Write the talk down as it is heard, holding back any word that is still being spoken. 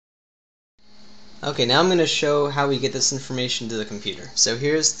Okay, now I'm going to show how we get this information to the computer. So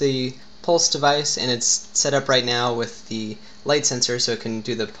here's the pulse device, and it's set up right now with the light sensor so it can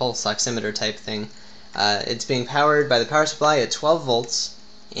do the pulse oximeter type thing. It's being powered by the power supply at 12 volts,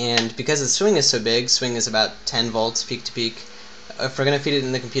 and because the swing is so big, swing is about 10 volts peak to peak, if we're going to feed it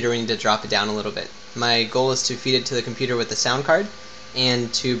in the computer we need to drop it down a little bit. My goal is to feed it to the computer with the sound card,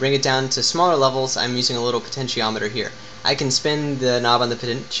 and to bring it down to smaller levels I'm using a little potentiometer here. I can spin the knob on the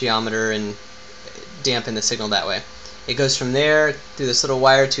potentiometer and dampen the signal that way. It goes from there through this little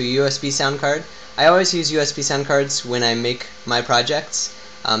wire to a USB sound card. I always use USB sound cards when I make my projects.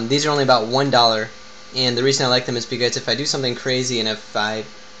 These are only about $1, and the reason I like them is because if I do something crazy and if I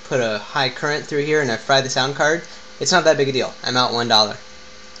put a high current through here and I fry the sound card, it's not that big a deal. I'm out $1.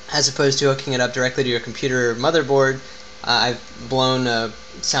 As opposed to hooking it up directly to your computer motherboard, I've blown a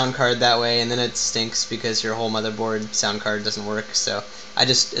sound card that way, and then it stinks because your whole motherboard sound card doesn't work. So I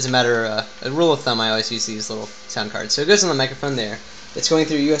just, as a matter of a rule of thumb, I always use these little sound cards. So it goes on the microphone there. It's going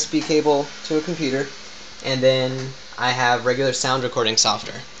through a USB cable to a computer, and then I have regular sound recording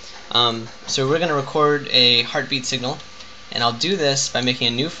software. So we're going to record a heartbeat signal, and I'll do this by making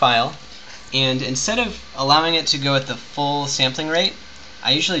a new file, and instead of allowing it to go at the full sampling rate,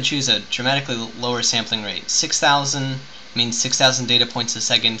 I usually choose a dramatically lower sampling rate. 6,000 means 6,000 data points a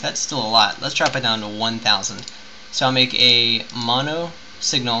second. That's still a lot. Let's drop it down to 1,000. So I'll make a mono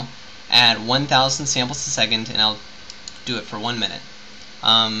signal at 1,000 samples a second, and I'll do it for 1 minute.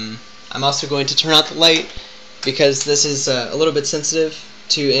 I'm also going to turn out the light because this is a little bit sensitive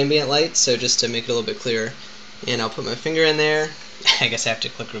to ambient light, so just to make it a little bit clearer. And I'll put my finger in there. I guess I have to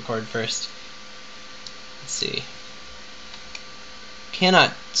click record first. Let's see.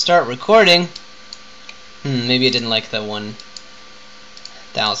 Cannot start recording. Maybe it didn't like the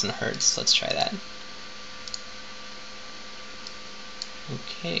 1,000 hertz. Let's try that.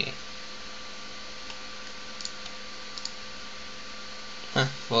 Okay.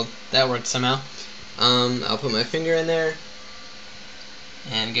 Well, that worked somehow. I'll put my finger in there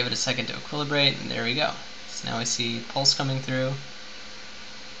and give it a second to equilibrate, and there we go. So now I see pulse coming through.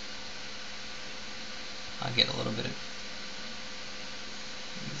 I'll get a little bit of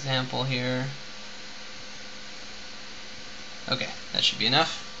example here. Okay, that should be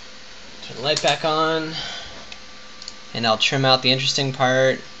enough. Turn the light back on, and I'll trim out the interesting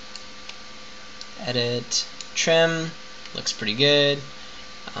part. Edit, trim, looks pretty good.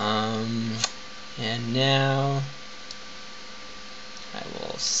 And now I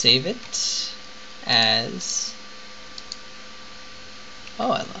will save it as,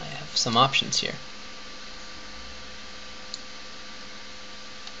 I have some options here.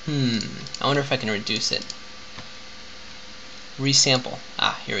 I wonder if I can reduce it. Resample.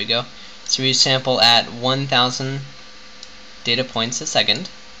 Here we go. So resample at 1,000 data points a second.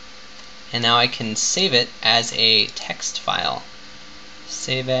 And now I can save it as a text file.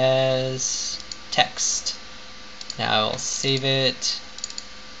 Save as text. Now I'll save it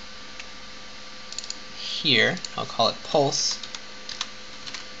here. I'll call it pulse.txt.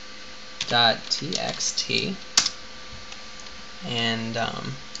 And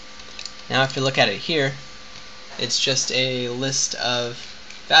now if you look at it here, it's just a list of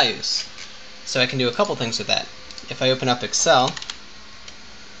values. So I can do a couple things with that. If I open up Excel,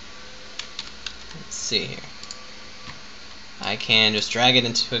 let's see here, I can just drag it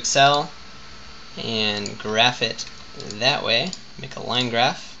into Excel and graph it that way, make a line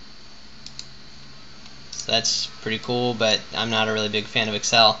graph. So that's pretty cool, but I'm not a really big fan of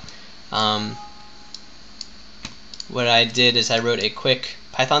Excel. What I did is I wrote a quick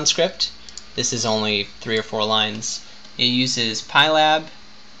Python script. This is only 3 or 4 lines. It uses Pylab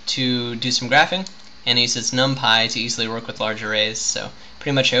to do some graphing, and it uses NumPy to easily work with large arrays. So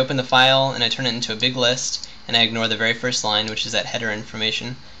pretty much I open the file and I turn it into a big list, and I ignore the very first line, which is that header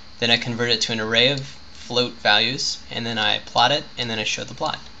information. Then I convert it to an array of float values, and then I plot it, and then I show the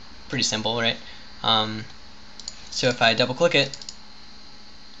plot. Pretty simple, right? So if I double click it,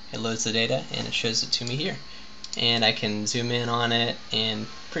 it loads the data and it shows it to me here. And I can zoom in on it and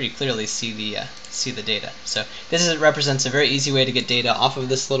pretty clearly see the data. So this represents a very easy way to get data off of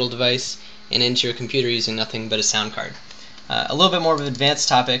this little device and into your computer using nothing but a sound card. A little bit more of an advanced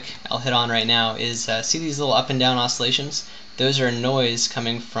topic I'll hit on right now is see these little up and down oscillations? Those are noise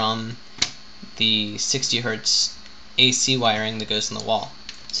coming from the 60 Hertz AC wiring that goes in the wall.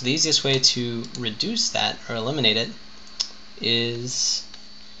 So the easiest way to reduce that or eliminate it is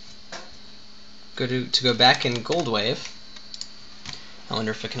to go back in GoldWave. I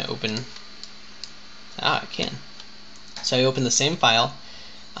wonder if I can open. I can. So I open the same file,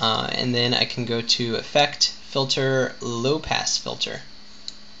 and then I can go to Effect, Filter, Low Pass Filter,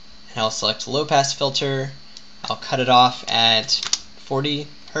 and I'll select low pass filter. I'll cut it off at 40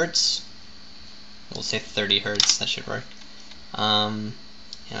 Hertz. We'll say 30 Hertz, that should work. And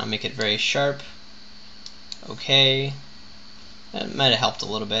I'll make it very sharp. Okay. That might have helped a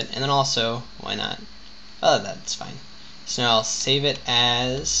little bit. And then also, why not? Oh, that's fine. So now I'll save it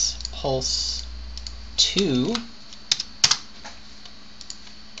as Pulse 2.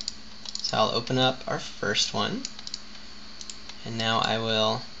 So I'll open up our first one. And now I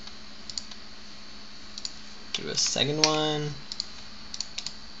will do a second one.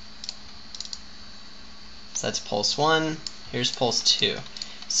 So that's Pulse 1. Here's Pulse 2.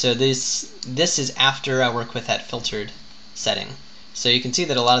 So this is after I work with that filtered setting. So you can see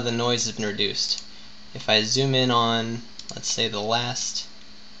that a lot of the noise has been reduced. If I zoom in on, let's say, the last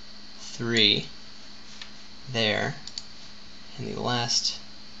 3 there, and the last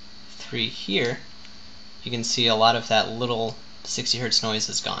 3 here, you can see a lot of that little 60 Hertz noise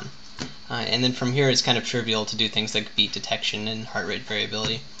is gone. And then from here it's kind of trivial to do things like beat detection and heart rate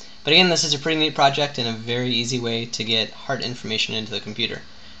variability. But again, this is a pretty neat project and a very easy way to get heart information into the computer.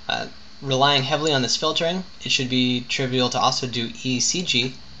 Relying heavily on this filtering, it should be trivial to also do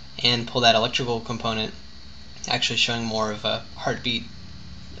ECG and pull that electrical component, actually showing more of a heartbeat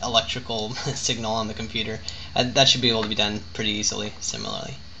electrical signal on the computer. That should be able to be done pretty easily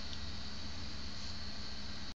similarly.